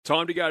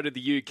Time to go to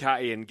the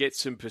UK and get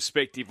some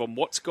perspective on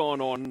what's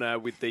gone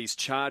on with these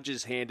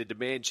charges handed to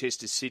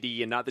Manchester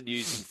City and other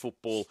news in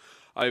football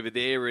over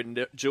there.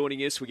 And joining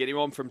us, we get him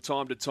on from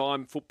time to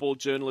time, football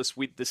journalist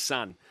with The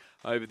Sun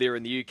over there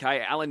in the UK,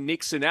 Alan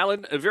Nixon.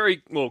 Alan, a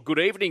very good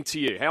evening to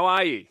you. How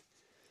are you?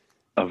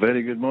 A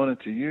very good morning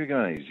to you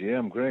guys. Yeah,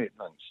 I'm great,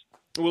 thanks.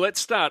 Well,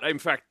 let's start. In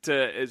fact,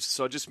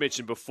 as I just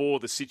mentioned before,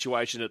 the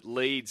situation at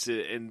Leeds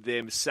and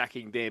them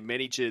sacking their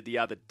manager the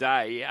other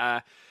day.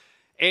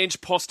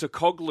 Ange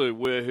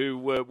Postecoglou, who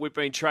we've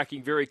been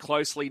tracking very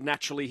closely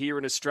naturally here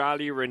in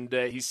Australia, and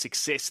his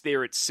success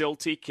there at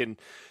Celtic and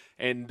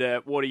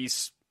what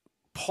his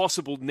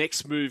possible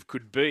next move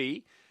could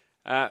be.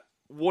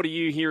 What are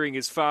you hearing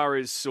as far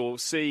as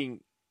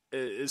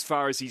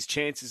his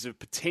chances of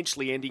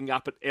potentially ending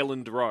up at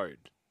Elland Road?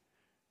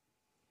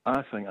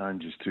 I think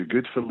Ange is too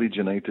good for Leeds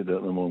United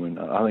at the moment.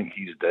 I think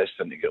he's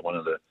destined to get one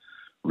of the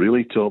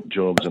really top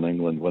jobs in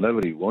England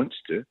whenever he wants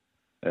to.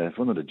 If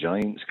one of the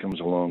giants comes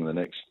along the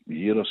next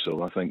year or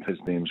so, I think his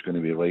name's going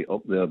to be right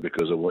up there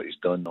because of what he's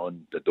done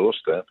on the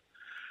doorstep.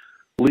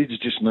 Leeds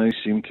just now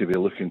seem to be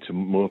looking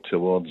more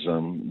towards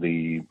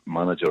the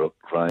manager of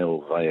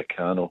Rayo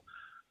Vallecano,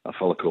 a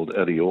fellow called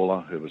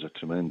Areola, who was a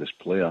tremendous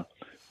player,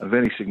 and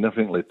very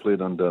significantly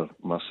played under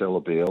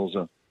Marcelo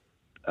Bielsa.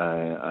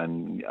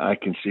 And I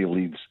can see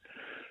Leeds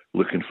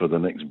looking for the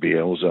next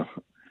Bielsa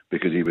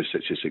because he was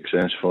such a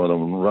success for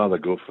them. Rather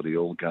go for the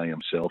old guy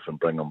himself and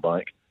bring him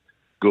back.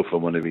 Go for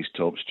one of his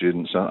top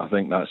students. I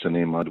think that's the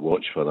name I'd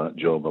watch for that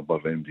job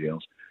above anybody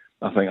else.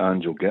 I think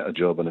Ange will get a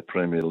job in the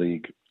Premier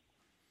League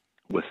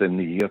within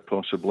the year,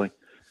 possibly.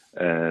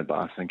 But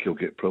I think he'll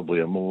get probably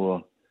a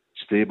more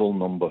stable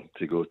number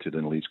to go to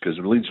than Leeds, because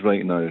Leeds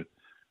right now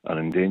are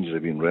in danger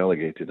of being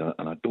relegated.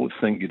 And I don't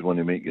think you'd want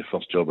to make your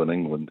first job in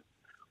England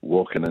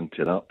walking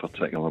into that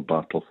particular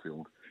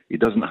battlefield. He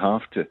doesn't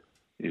have to.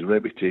 His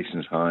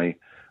reputation's high,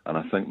 and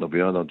I think there'll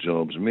be other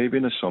jobs, maybe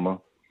in the summer,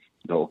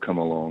 that'll come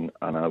along,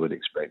 and I would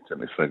expect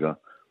him to figure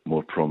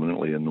more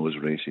prominently in those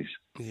races.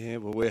 Yeah,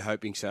 well, we're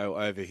hoping so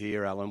over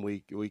here, Alan.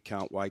 We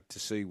can't wait to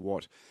see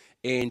what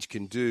Ange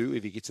can do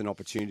if he gets an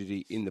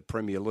opportunity in the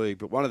Premier League.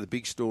 But one of the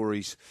big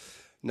stories,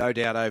 no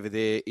doubt, over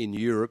there in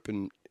Europe,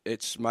 and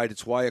it's made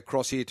its way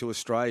across here to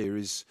Australia,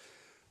 is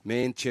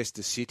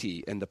Manchester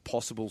City and the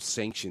possible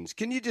sanctions.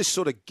 Can you just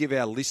sort of give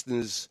our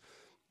listeners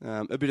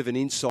a bit of an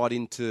insight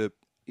into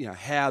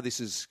how this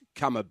has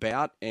come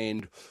about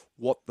and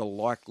what the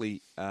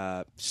likely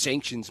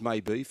sanctions may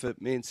be for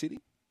Man City?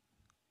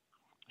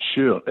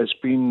 Sure. It's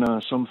been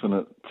something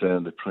that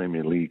the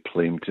Premier League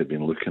claimed to have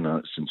been looking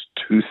at since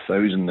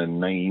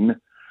 2009.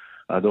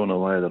 I don't know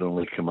why they're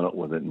only coming up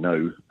with it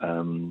now.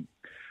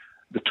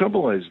 The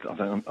trouble is, I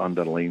think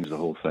underlines the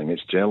whole thing,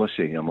 it's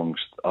jealousy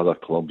amongst other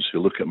clubs who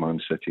look at Man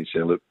City and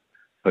say, look,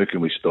 how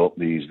can we stop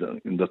these?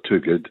 They're too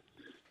good.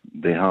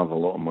 They have a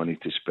lot of money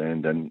to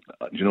spend, and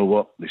you know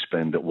what? They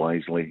spend it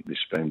wisely. They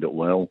spend it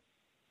well.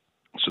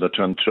 So they're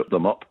trying to trip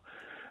them up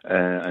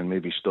and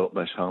maybe stop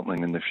this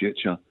happening in the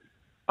future.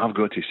 I've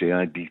got to say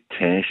I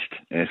detest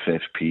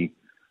FFP.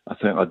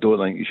 I don't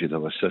think you should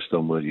have a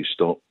system where you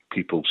stop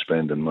people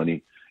spending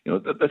money.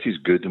 This is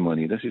good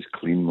money. This is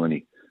clean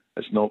money.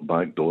 It's not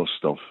backdoor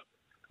stuff.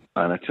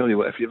 And I tell you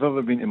what, if you've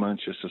ever been to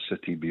Manchester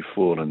City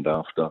before and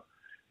after,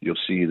 you'll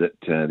see that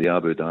the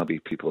Abu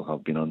Dhabi people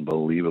have been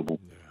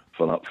unbelievable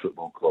for that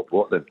football club,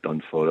 what they've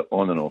done for it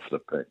on and off the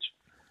pitch.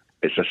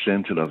 It's a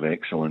centre of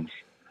excellence.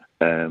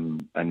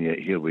 And yet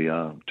here we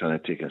are trying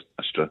to take a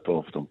strip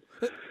off them.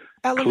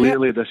 Alan,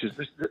 clearly, this is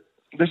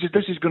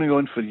going to go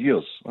on for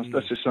years.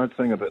 That's the sad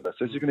thing about this.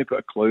 This is going to put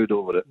a cloud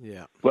over it.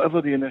 Yeah.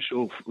 Whatever the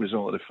initial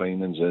result of the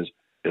findings is,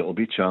 it'll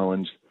be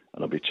challenged,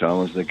 and it'll be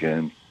challenged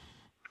again.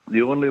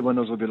 The only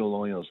winners will be the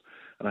lawyers.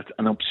 And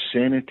an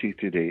obscenity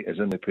today is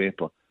in the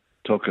paper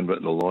talking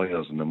about the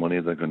lawyers and the money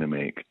they're going to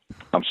make.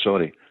 I'm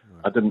sorry.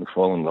 I didn't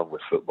fall in love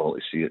with football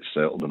to see it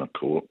settled in a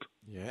court.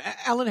 Yeah,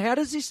 Alan, how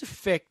does this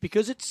affect,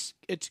 because it's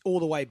all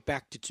the way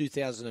back to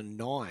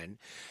 2009,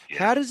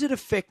 how does it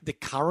affect the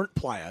current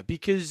player?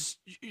 Because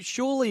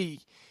surely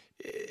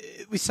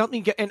with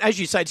something, and as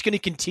you say, it's going to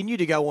continue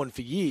to go on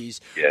for years,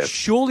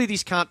 surely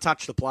this can't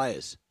touch the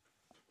players.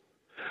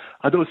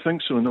 I don't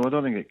think so, no, I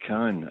don't think it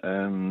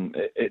can.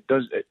 It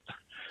does.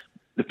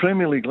 The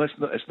Premier League,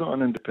 it's not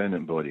an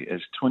independent body,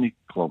 it's 20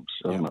 clubs,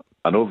 isn't it?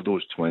 And of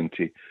those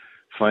 20,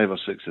 5 or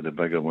 6 of the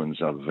bigger ones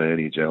are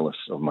very jealous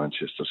of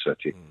Manchester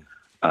City.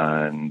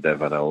 And they've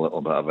had a little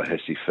bit of a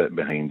hissy fit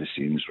behind the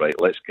scenes. Right,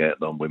 let's get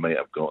them. We might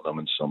have got them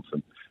in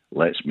something.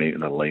 Let's make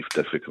their life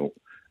difficult.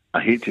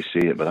 I hate to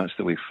say it, but that's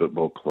the way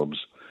football clubs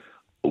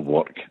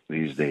work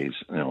these days.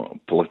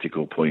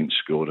 Political point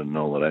scoring and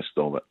all the rest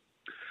of it.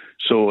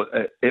 So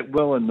it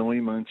will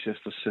annoy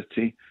Manchester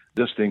City.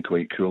 They're staying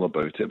quite cool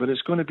about it, but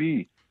it's going to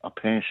be a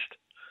pest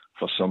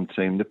for some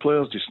time. The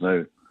players just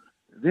now,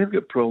 they've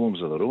got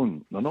problems of their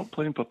own. They're not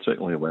playing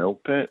particularly well.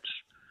 Pep's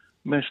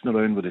messing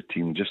around with the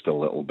team just a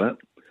little bit.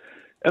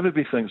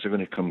 Everybody thinks they're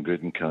going to come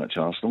good and catch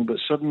Arsenal, but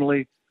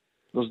suddenly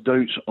there's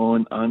doubts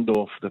on and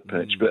off the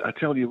pitch. But I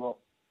tell you what,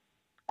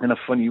 in a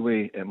funny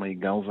way, it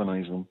might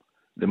galvanise them.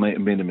 They might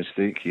have made a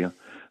mistake here.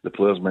 The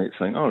players might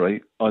think, all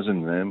right, us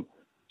and them.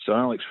 So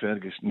Alex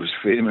Ferguson was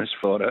famous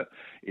for it.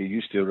 He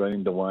used to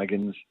round the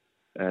wagons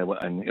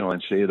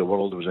and say the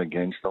world was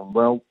against them.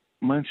 Well,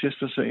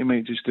 Manchester City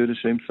might just do the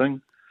same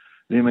thing.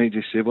 They might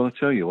just say, well, I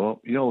tell you what,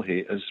 you all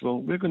hate us. Well,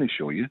 we're going to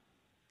show you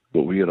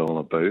what we're all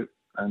about.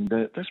 And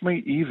this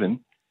might even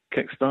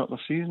kickstart the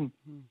season.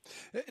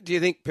 Do you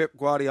think Pep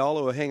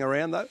Guardiola will hang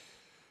around, though?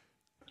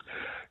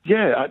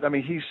 Yeah, I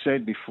mean, he's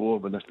said before,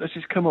 but this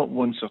has come up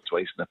once or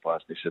twice in the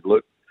past. He said,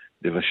 look,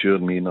 they've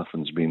assured me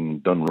nothing's been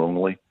done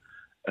wrongly.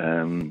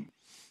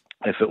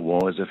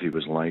 If he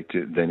was lied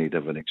to, then he'd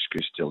have an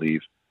excuse to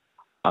leave.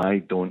 I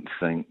don't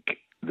think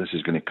this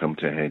is going to come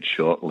to a head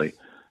shortly.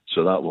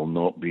 So that will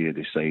not be a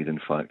deciding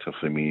factor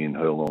for me in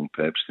how long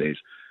Pep stays.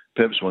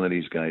 Pep's one of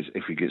these guys,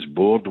 if he gets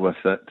bored with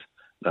it,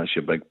 that's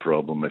your big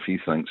problem. If he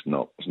thinks,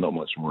 no, there's not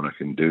much more I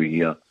can do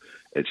here,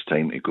 it's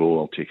time to go,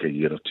 I'll take a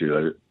year or two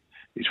out.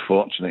 He's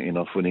fortunate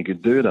enough when he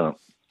could do that.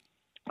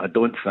 I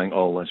don't think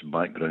all this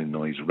background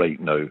noise right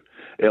now,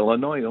 it'll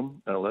annoy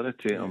him, it'll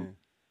irritate him,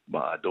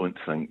 but I don't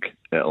think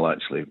it'll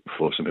actually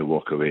force him to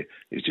walk away.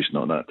 He's just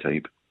not that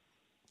type.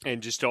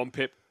 And just on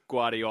Pep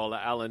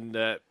Guardiola,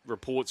 Alan,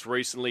 reports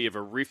recently of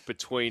a rift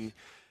between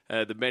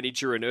the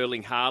manager and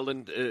Erling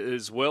Haaland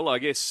as well. I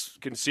guess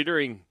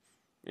considering,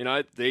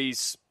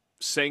 these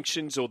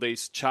sanctions or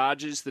these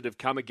charges that have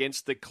come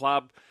against the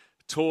club,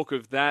 talk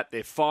of that,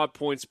 they're 5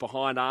 points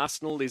behind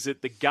Arsenal. Is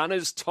it the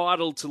Gunners'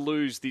 title to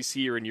lose this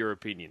year, in your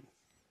opinion?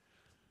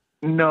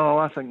 No,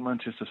 I think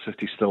Manchester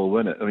City still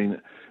win it. I mean,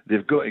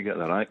 they've got to get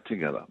their act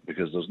together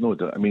because there's no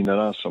doubt. I mean, there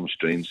are some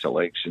strange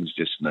selections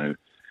just now.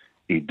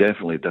 He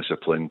definitely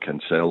disciplined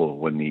Cancelo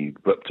when he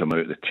whipped him out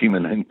of the team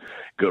and then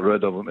got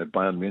rid of him at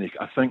Bayern Munich.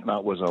 I think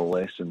that was a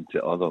lesson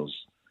to others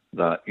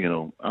that,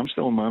 I'm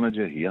still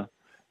manager here.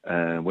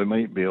 We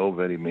might be all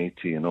very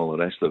matey and all the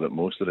rest of it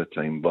most of the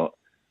time, but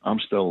I'm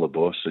still the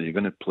boss, so you're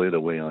going to play the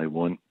way I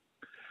want.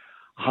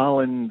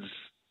 Haaland's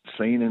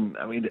signing,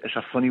 I mean, it's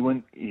a funny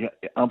one. He's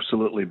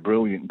absolutely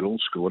brilliant goal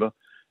scorer,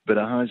 but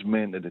it has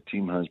meant that the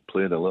team has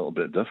played a little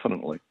bit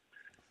differently.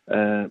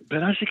 But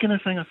that's the kind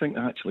of thing I think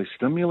actually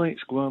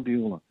stimulates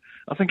Guardiola.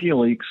 I think he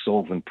likes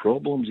solving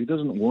problems. He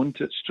doesn't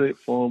want it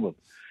straightforward.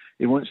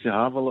 He wants to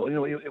have a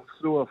little, he'll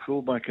throw a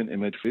fullback into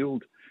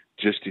midfield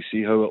just to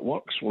see how it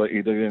works, like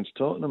he did against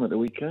Tottenham at the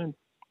weekend.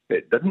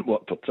 It didn't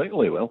work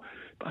particularly well,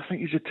 but I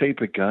think he's the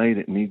type of guy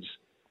that needs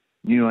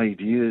new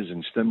ideas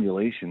and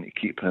stimulation to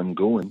keep him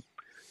going.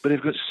 But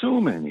they've got so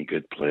many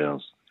good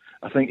players.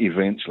 I think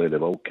eventually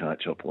they'll all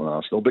catch up with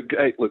Arsenal. But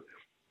hey, look,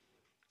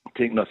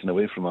 take nothing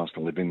away from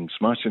Arsenal. They've been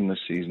smashing this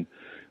season.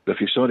 But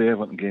if you saw the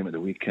Everton game at the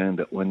weekend,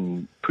 that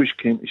when push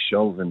came to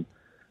shove and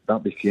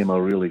that became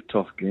a really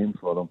tough game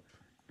for them,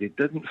 they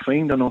didn't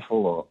find an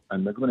awful lot.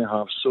 And they're going to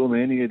have so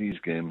many of these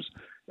games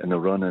in the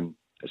run-in.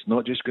 It's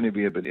not just going to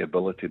be about the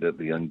ability that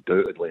they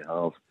undoubtedly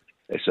have.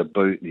 It's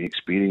about the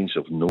experience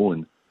of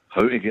knowing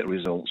how to get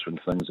results when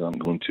things aren't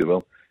going too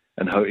well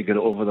and how to get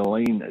it over the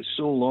line. It's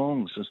so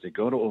long since they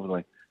got it over the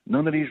line.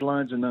 None of these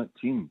lads in that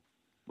team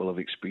will have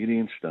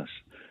experienced this.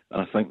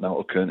 And I think that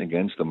will count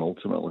against them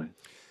ultimately.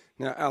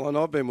 Now, Alan,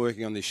 I've been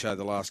working on this show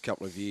the last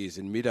couple of years,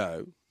 and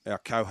Mido, our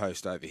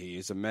co-host over here,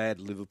 is a mad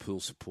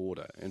Liverpool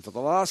supporter. And for the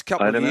last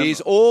couple of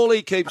years, all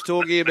he keeps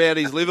talking about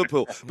is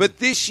Liverpool. But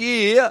this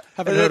year,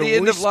 at the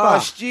end of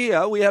last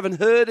year, we haven't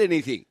heard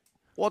anything.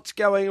 What's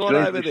going on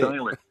over there?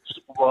 Silent.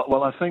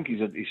 Well, I think he's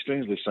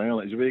strangely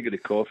silent. He's very good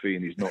at coffee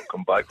and he's not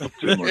come back for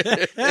 2 months.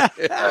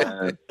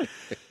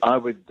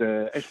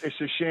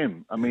 It's a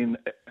shame. I mean,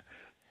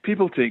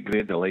 people take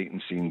great delight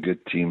in seeing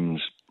good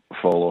teams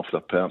fall off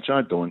their perch.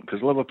 I don't,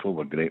 because Liverpool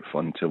were great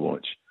fun to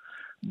watch.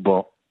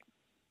 But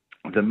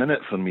the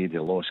minute for me they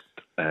lost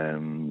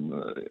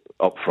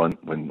up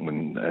front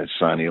when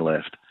Sané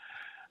left,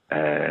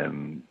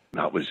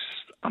 that was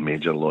a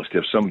major loss. To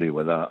have somebody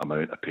with that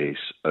amount of pace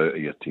out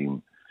of your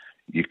team,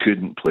 you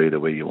couldn't play the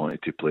way you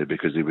wanted to play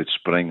because they would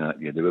spring at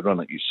you. They would run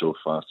at you so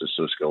fast and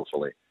so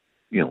skillfully.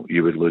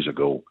 You would lose a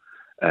goal.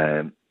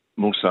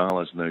 Mo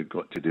Salah's now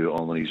got to do it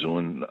all on his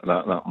own.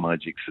 That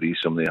magic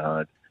threesome they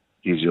had,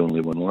 he's the only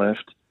one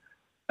left.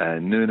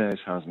 Núñez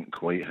hasn't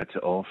quite hit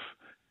it off.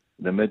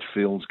 The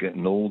midfield's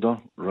getting older,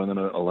 running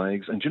out of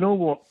legs. And do you know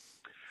what?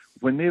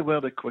 When they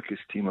were the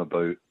quickest team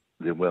about,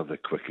 they were the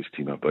quickest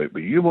team about.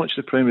 But you watch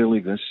the Premier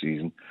League this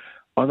season,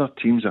 other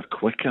teams are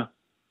quicker,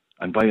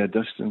 and by a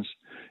distance.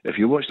 If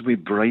you watched the way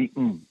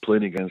Brighton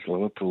played against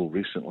Liverpool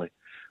recently,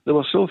 they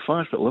were so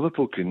fast that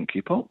Liverpool couldn't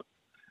keep up.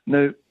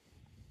 Now,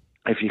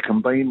 if you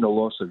combine the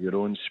loss of your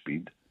own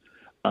speed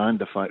and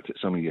the fact that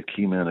some of your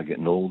key men are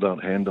getting older,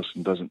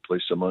 Henderson doesn't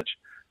play so much,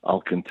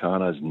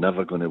 Alcantara is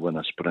never going to win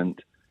a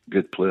sprint,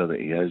 good player that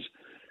he is,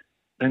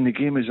 then the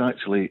game is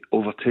actually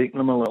overtaking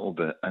them a little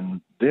bit,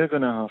 and they're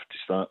going to have to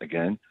start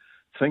again,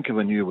 think of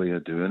a new way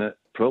of doing it,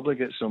 probably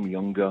get some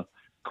younger,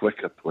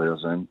 quicker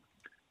players in.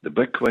 The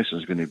big question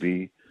is going to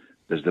be,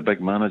 does the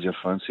big manager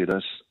fancy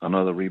this,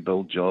 another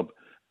rebuild job?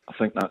 I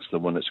think that's the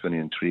one that's going to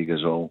intrigue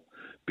us all,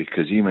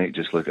 because he might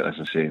just look at us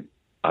and say,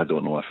 I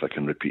don't know if I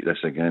can repeat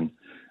this again,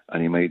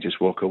 and he might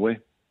just walk away.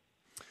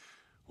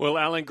 Well,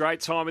 Alan,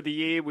 great time of the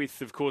year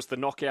with, of course, the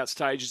knockout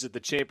stages of the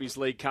Champions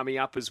League coming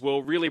up as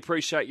well. Really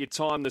appreciate your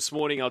time this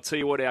morning. I'll tell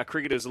you what, our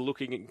cricketers are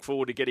looking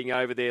forward to getting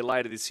over there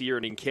later this year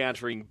and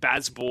encountering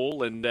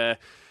Bazball and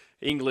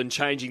England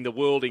changing the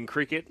world in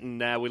cricket,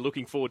 and we're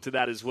looking forward to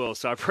that as well.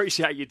 So I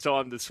appreciate your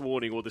time this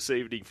morning or this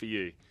evening for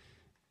you.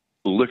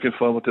 Looking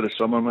forward to the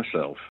summer myself.